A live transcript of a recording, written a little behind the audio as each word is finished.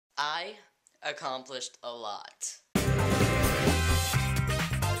I accomplished a lot.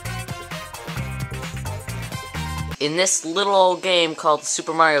 In this little old game called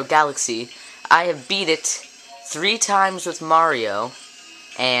Super Mario Galaxy, I have beat it 3 times with Mario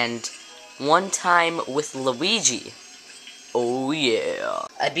and 1 time with Luigi. Oh yeah.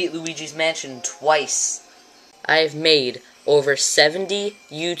 I beat Luigi's Mansion twice. I have made over 70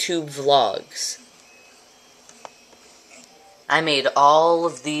 YouTube vlogs. I made all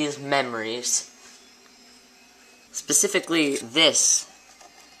of these memories. Specifically this,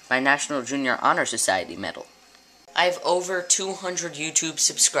 my National Junior Honor Society medal. I have over 200 YouTube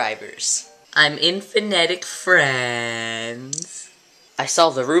subscribers. I'm in PhoneticFriends. I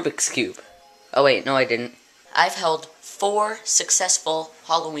solved the Rubik's Cube. Oh wait, no I didn't. I've held 4 successful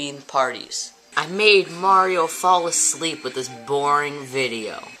Halloween parties. I made Mario fall asleep with this boring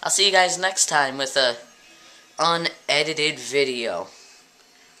video. I'll see you guys next time with a unedited video.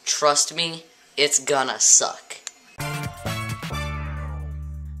 Trust me, it's gonna suck.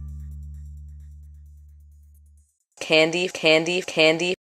 Candy.